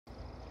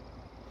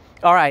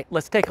All right,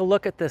 let's take a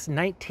look at this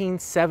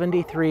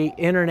 1973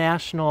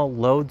 International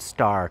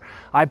Loadstar.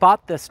 I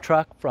bought this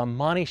truck from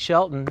Monty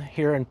Shelton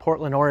here in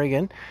Portland,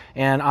 Oregon,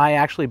 and I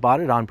actually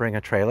bought it on Bring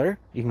a Trailer.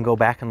 You can go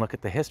back and look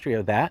at the history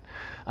of that.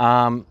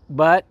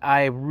 But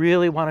I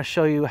really want to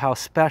show you how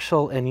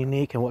special and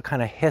unique and what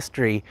kind of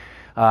history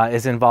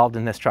is involved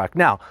in this truck.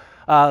 Now,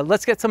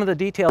 let's get some of the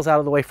details out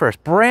of the way first.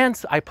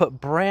 I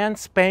put brand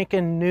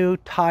spanking new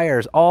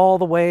tires all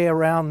the way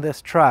around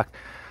this truck.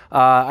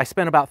 I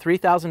spent about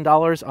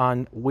 $3,000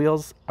 on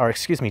wheels, or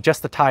excuse me,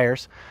 just the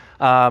tires.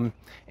 I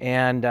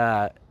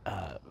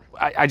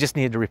just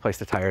needed to replace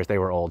the tires. They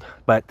were old,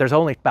 but there's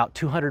only about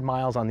 200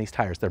 miles on these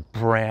tires. They're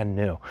brand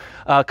new.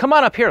 Come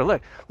on up here.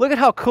 Look at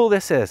how cool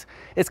this is.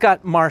 It's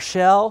got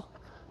Marshall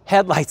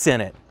headlights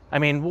in it. I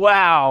mean,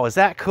 wow, is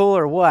that cool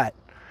or what?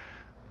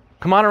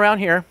 Come on around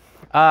here.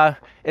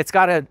 It's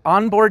got an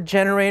onboard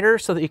generator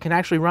so that you can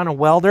actually run a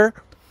welder.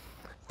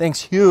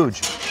 Thing's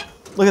huge.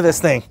 Look at this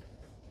thing.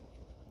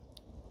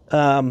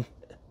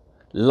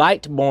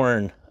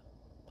 Lightborn.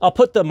 I'll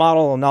put the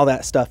model and all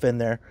that stuff in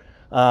there.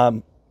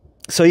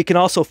 So you can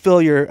also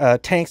fill your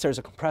tanks. There's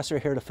a compressor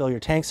here to fill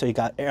your tanks, so you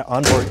got air,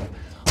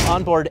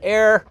 onboard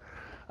air.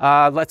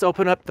 Let's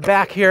open up the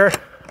back here.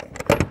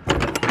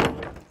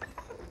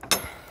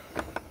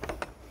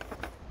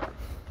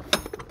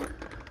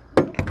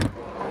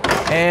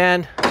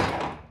 And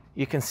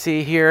you can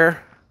see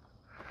here,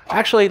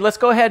 actually, let's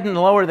go ahead and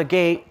lower the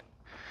gate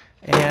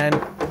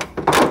and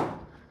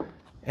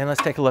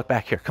let's take a look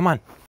back here. Come on.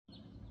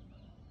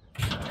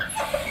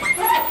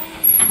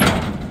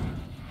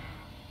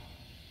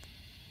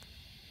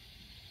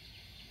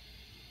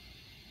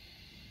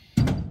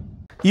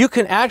 You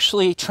can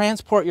actually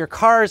transport your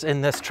cars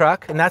in this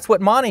truck, and that's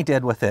what Monty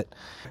did with it.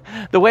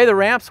 The way the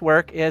ramps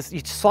work is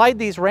you slide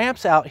these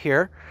ramps out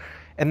here,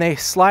 and they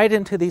slide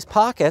into these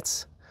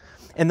pockets,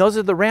 and those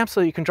are the ramps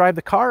so you can drive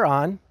the car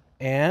on.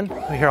 And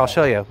here, I'll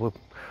show you. We'll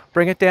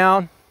bring it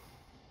down.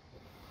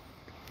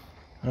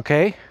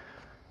 Okay.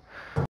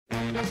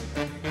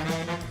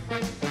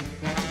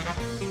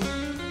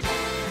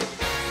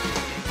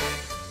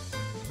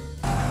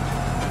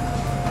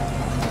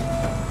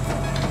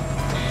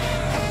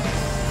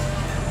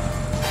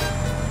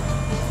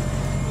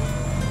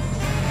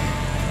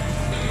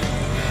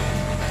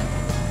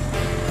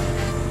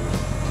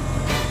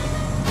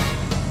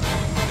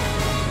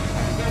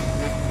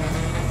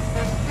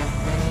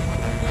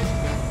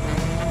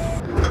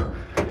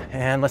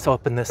 And let's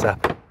open this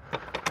up.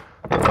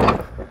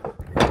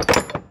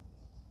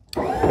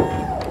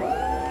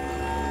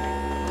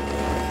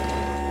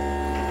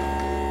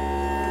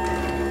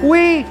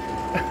 Whee!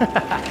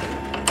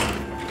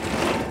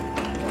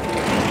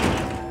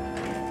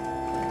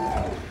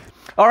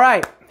 All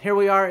right, here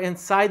we are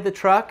inside the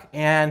truck,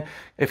 and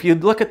if you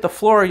look at the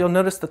floor, you'll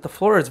notice that the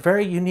floor is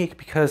very unique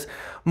because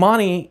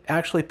Monty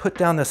actually put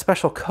down this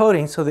special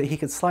coating so that he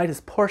could slide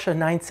his Porsche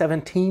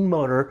 917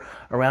 motor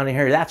around in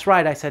here. That's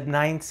right, I said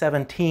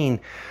 917.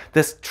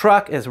 This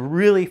truck is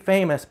really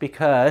famous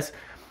because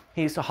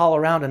he used to haul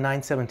around a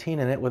 917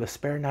 in it with a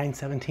spare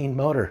 917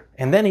 motor,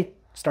 and then he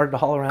started to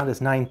haul around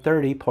his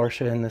 930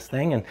 Porsche in this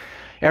thing, and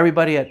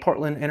everybody at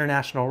Portland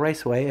International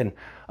Raceway and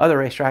other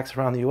racetracks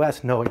around the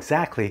US know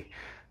exactly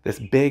this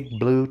big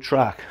blue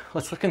truck.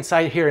 Let's look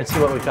inside here and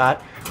see what we've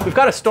got. We've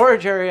got a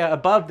storage area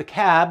above the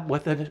cab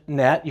with a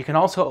net. You can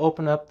also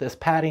open up this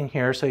padding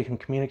here so you can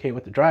communicate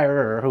with the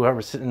driver or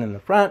whoever's sitting in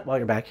the front while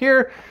you're back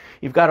here.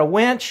 You've got a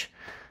winch.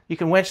 You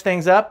can winch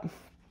things up.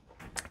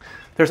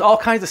 There's all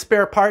kinds of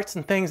spare parts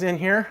and things in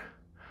here.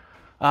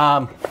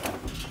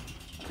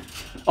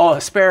 Oh,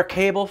 a spare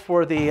cable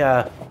for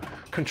the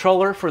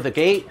controller for the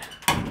gate.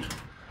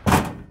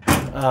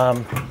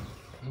 Let's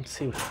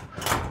see.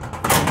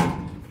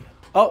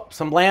 Oh,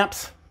 some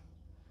lamps,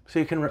 so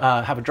you can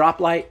have a drop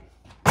light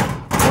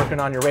working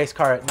on your race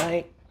car at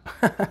night.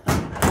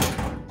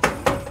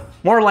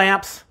 More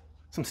lamps,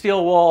 some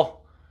steel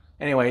wool.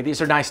 Anyway,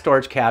 these are nice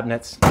storage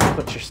cabinets.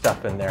 Put your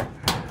stuff in there.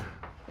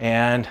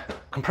 And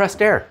compressed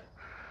air.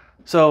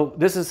 So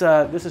this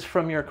is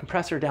from your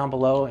compressor down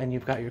below, and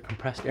you've got your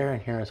compressed air in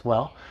here as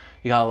well.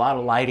 You got a lot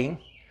of lighting.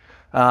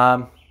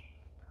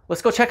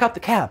 Let's go check out the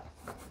cab.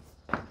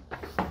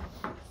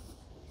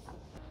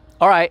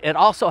 All right, it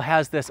also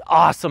has this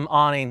awesome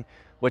awning,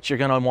 which you're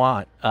gonna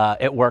want.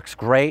 It works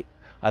great.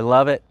 I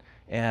love it,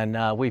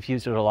 and we've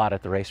used it a lot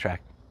at the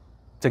racetrack.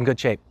 It's in good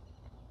shape.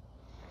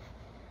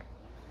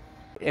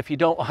 If you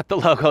don't want the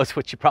logos,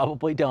 which you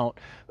probably don't,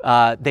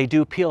 they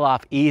do peel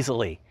off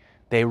easily.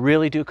 They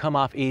really do come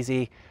off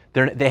easy.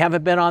 They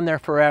haven't been on there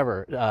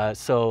forever,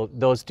 so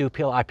those do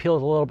peel. I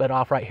peeled a little bit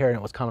off right here, and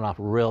it was coming off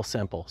real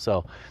simple.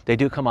 So they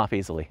do come off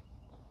easily.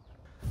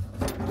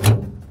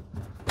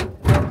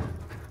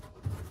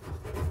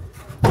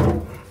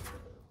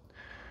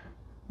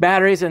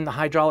 Batteries in the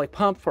hydraulic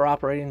pump for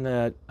operating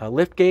the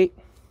lift gate.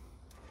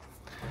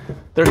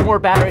 There's more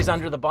batteries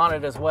under the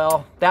bonnet as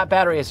well. That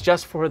battery is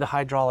just for the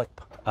hydraulic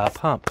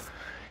pump.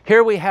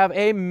 Here we have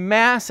a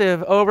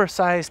massive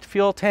oversized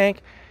fuel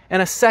tank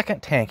and a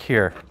second tank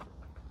here.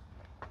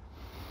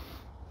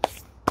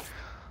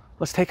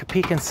 Let's take a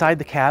peek inside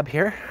the cab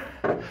here.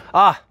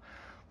 Ah,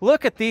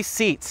 look at these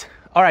seats.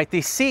 All right,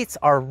 these seats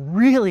are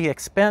really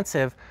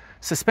expensive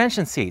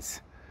suspension seats.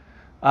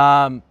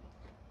 That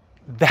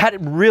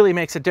really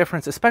makes a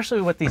difference,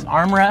 especially with these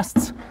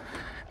armrests.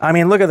 I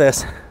mean, look at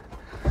this.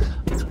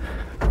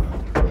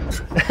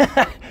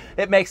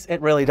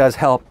 It really does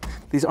help.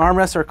 These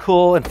armrests are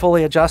cool and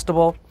fully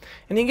adjustable,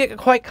 and you can get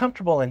quite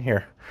comfortable in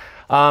here.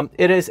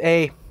 It is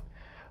a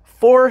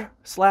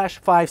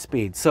 4/5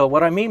 speed. So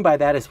what I mean by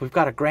that is we've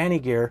got a granny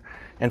gear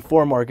and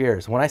 4 more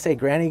gears. When I say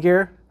granny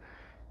gear,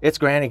 it's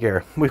granny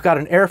gear. We've got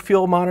an air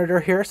fuel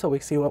monitor here so we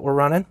can see what we're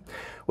running.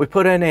 We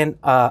put in an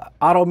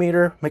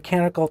odometer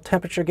mechanical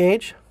temperature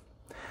gauge.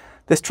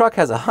 This truck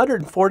has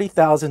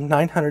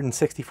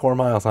 140,964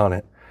 miles on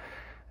it.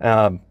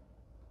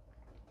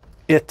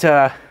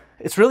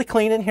 It's really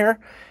clean in here.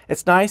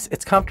 It's nice,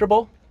 it's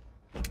comfortable.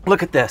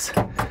 Look at this.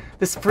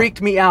 This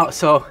freaked me out.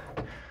 So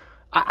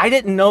I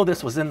didn't know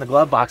this was in the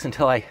glove box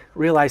until I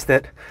realized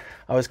that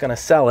I was gonna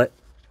sell it.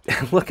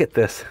 And look at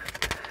this.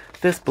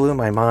 This blew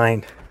my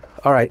mind.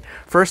 All right,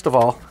 first of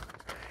all,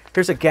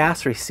 here's a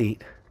gas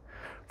receipt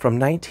from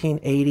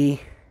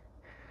 1980.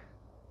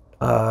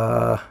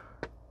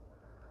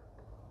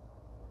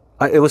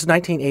 It was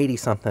 1980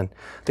 something.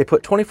 They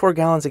put 24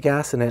 gallons of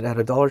gas in it at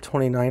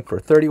 $1.29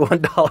 for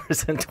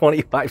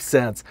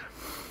 $31.25.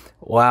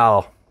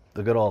 Wow,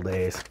 the good old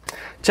days.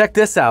 Check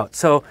this out.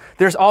 So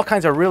there's all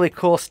kinds of really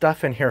cool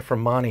stuff in here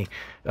from Monty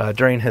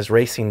during his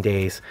racing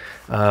days.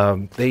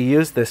 They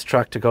used this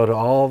truck to go to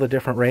all the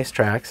different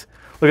racetracks.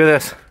 Look at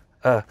this.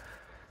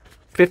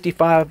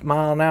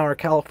 55-mile-an-hour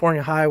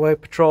California Highway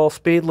Patrol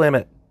speed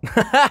limit.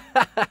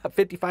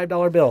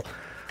 $55 bill.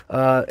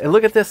 And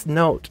look at this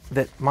note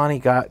that Monty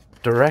got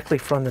directly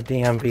from the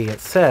DMV.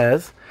 It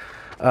says,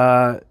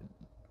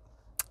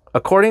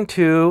 according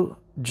to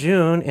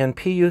June in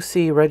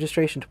PUC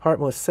Registration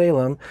Department with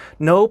Salem,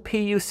 no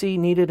PUC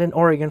needed in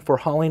Oregon for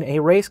hauling a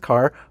race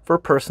car for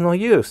personal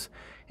use.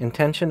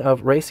 Intention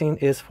of racing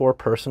is for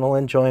personal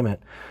enjoyment.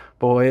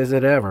 Boy, is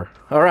it ever.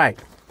 All right,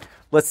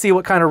 let's see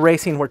what kind of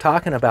racing we're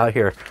talking about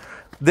here.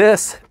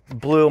 This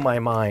blew my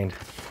mind.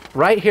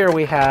 Right here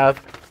we have,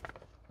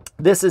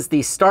 this is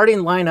the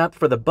starting lineup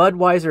for the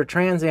Budweiser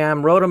Trans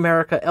Am Road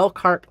America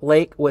Elkhart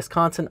Lake,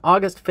 Wisconsin,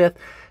 August 5th,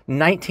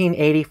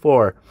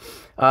 1984.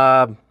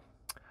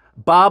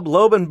 Bob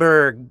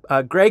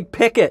Lobenberg, Greg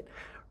Pickett,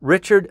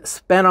 Richard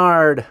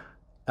Spenard,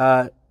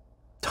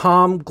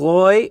 Tom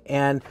Gloy,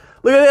 and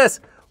look at this,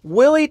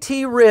 Willie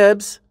T.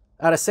 Ribbs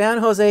out of San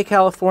Jose,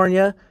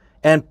 California,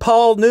 and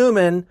Paul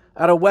Newman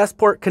out of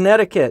Westport,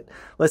 Connecticut.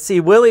 Let's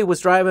see, Willie was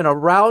driving a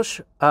Roush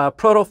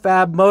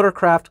Protofab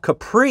Motorcraft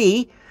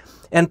Capri,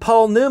 and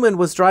Paul Newman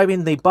was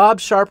driving the Bob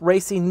Sharp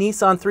Racing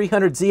Nissan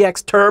 300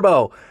 ZX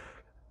Turbo.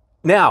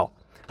 Now,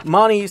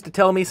 Monty used to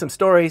tell me some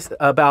stories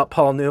about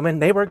Paul Newman.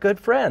 They were good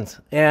friends.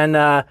 And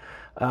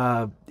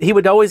he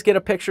would always get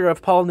a picture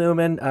of Paul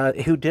Newman,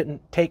 who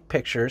didn't take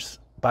pictures,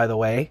 by the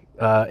way.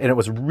 And it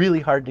was really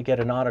hard to get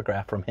an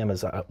autograph from him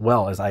as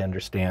well, as I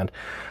understand.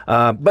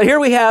 But here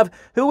we have,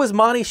 who was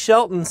Monty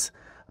Shelton's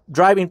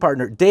driving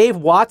partner? Dave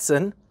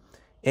Watson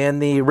in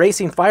the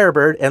Racing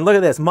Firebird. And look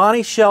at this,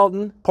 Monty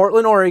Shelton,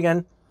 Portland,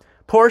 Oregon,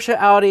 Porsche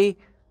Audi,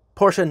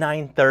 Porsche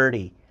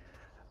 930.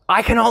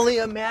 I can only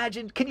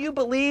imagine. Can you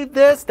believe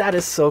this? That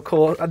is so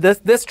cool.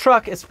 This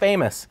truck is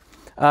famous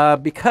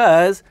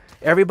because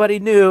everybody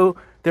knew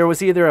there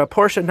was either a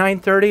Porsche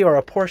 930 or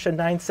a Porsche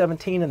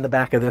 917 in the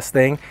back of this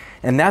thing,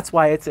 and that's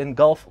why it's in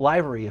Gulf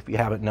livery, if you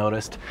haven't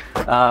noticed.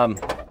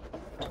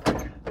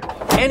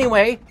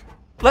 Anyway,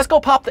 let's go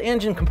pop the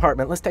engine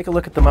compartment. Let's take a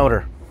look at the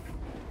motor.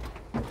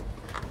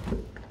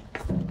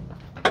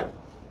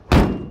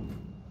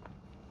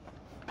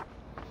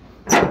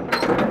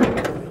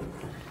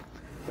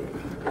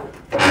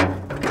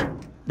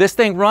 This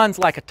thing runs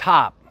like a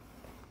top.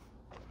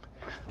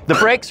 The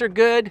brakes are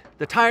good,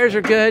 the tires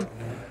are good,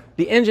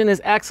 the engine is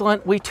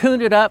excellent. We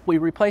tuned it up, we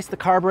replaced the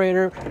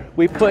carburetor,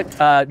 we put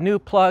new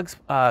plugs,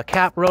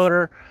 cap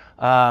rotor,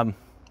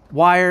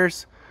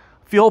 wires,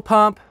 fuel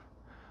pump,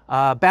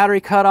 battery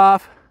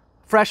cutoff,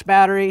 fresh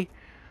battery.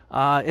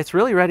 It's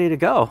really ready to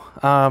go.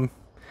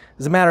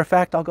 As a matter of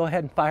fact, I'll go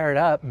ahead and fire it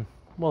up and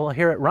we'll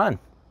hear it run.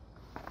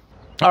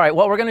 All right,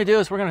 what we're gonna do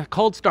is we're gonna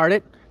cold start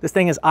it. This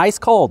thing is ice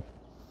cold.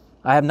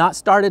 I have not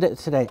started it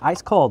today,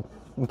 ice cold,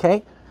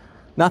 okay?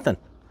 Nothing.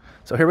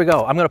 So here we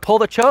go. I'm gonna pull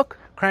the choke,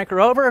 crank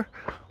her over,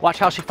 watch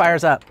how she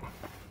fires up.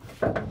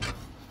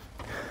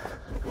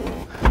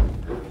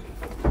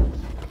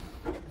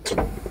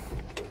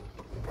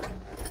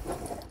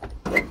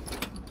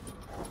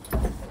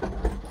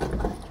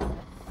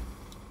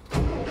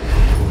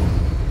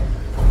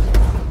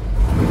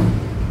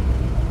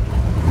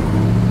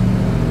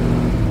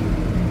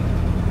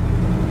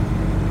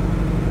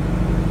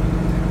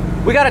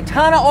 We got a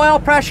ton of oil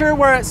pressure.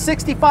 We're at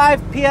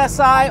 65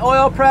 PSI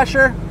oil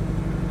pressure.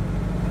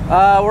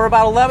 We're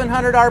about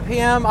 1100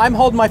 RPM. I'm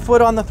holding my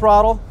foot on the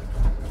throttle.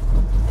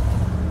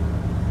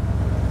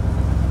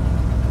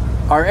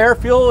 Our air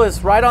fuel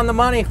is right on the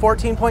money,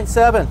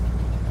 14.7.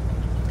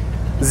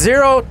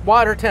 0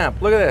 water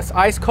temp. Look at this,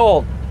 ice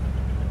cold.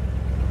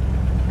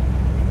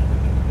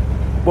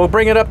 We'll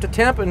bring it up to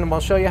temp and we'll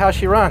show you how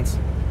she runs.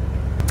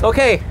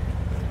 Okay,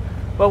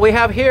 what we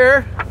have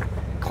here,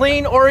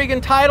 clean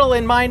Oregon title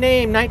in my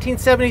name,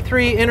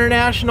 1973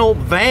 International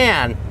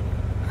van.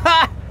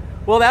 Ha!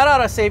 Well, that ought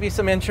to save you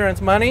some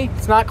insurance money.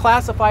 It's not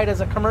classified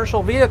as a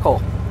commercial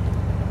vehicle.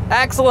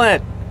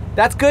 Excellent,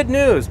 that's good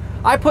news.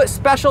 I put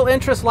special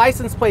interest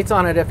license plates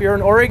on it. If you're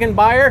an Oregon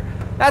buyer,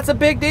 that's a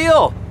big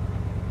deal.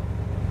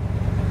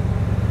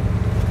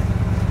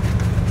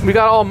 We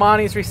got all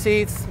Monty's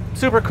receipts,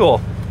 super cool.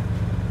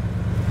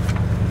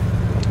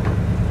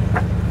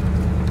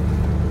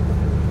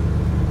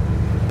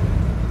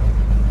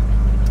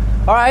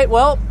 All right,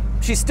 well,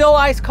 she's still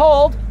ice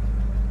cold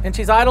and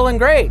she's idling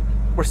great.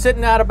 We're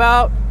sitting at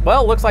about,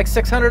 well, it looks like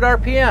 600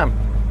 RPM.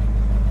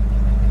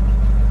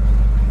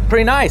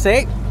 Pretty nice,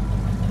 eh?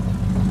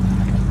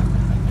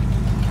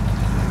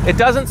 It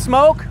doesn't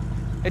smoke,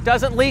 it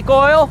doesn't leak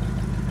oil,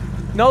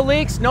 no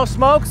leaks, no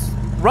smokes,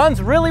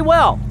 runs really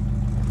well.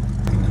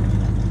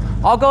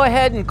 I'll go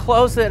ahead and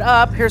close it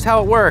up. Here's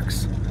how it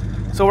works.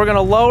 So we're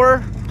gonna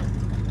lower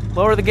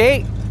the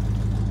gate.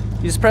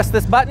 You just press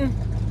this button.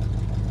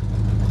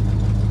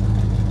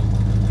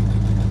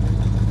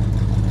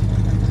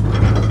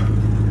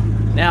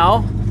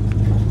 Now,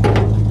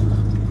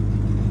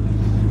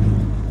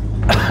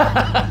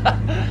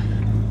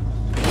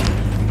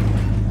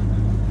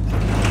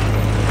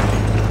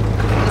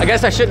 I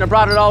guess I shouldn't have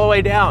brought it all the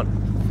way down.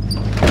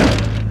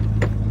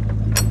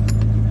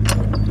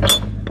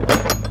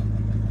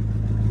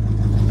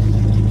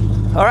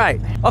 All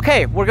right,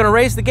 okay, we're gonna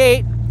raise the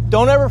gate.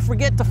 Don't ever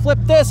forget to flip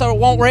this or it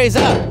won't raise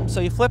up. So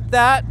you flip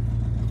that,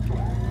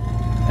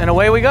 and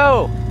away we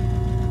go.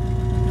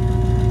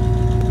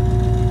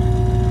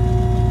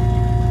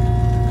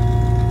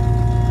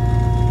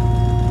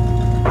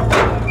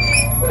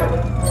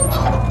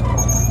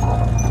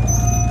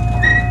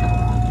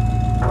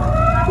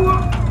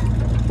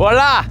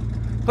 Voila!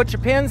 Put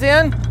your pins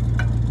in.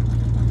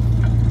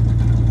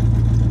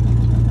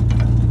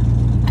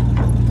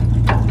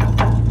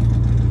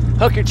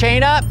 Hook your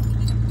chain up.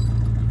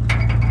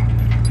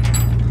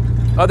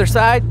 Other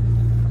side.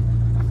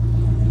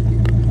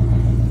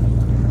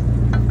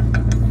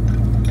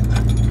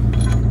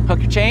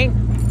 Hook your chain.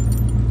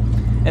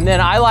 And then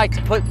I like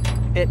to put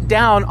it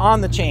down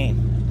on the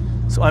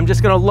chain. So I'm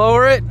just gonna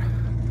lower it.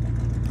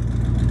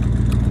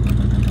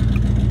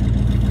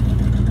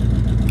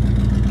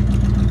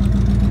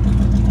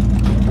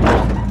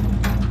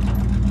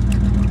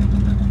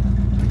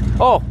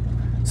 Oh,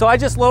 so I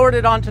just lowered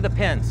it onto the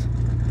pins.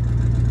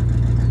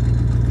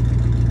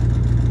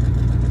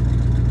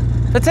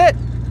 That's it.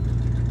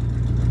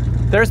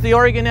 There's the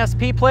Oregon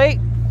SP plate.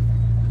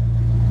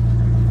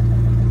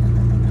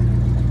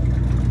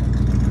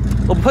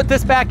 We'll put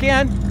this back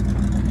in.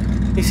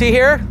 You see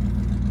here?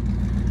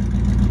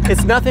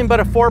 It's nothing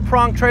but a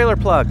 4-prong trailer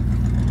plug.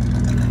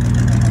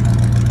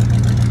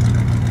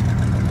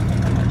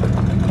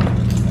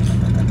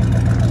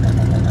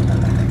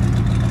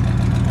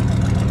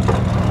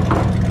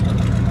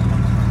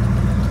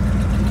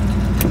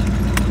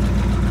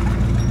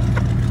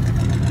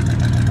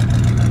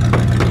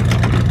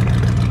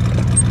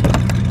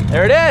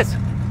 There it is.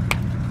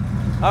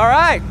 All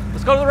right,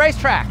 let's go to the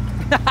racetrack.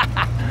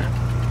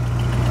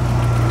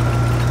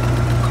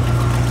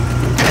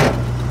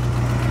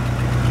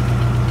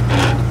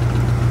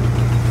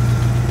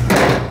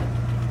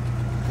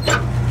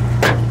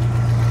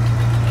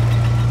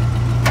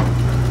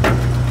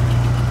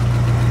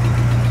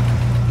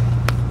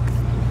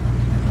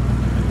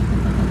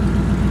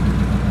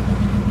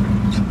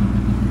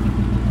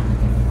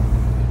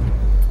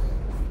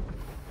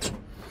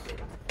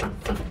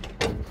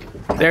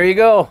 There you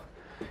go,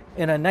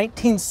 in a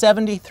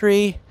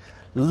 1973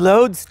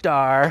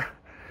 Loadstar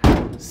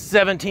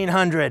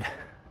 1700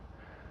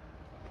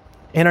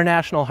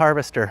 International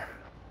Harvester.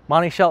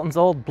 Monty Shelton's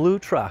old blue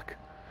truck.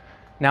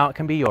 Now it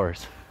can be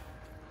yours.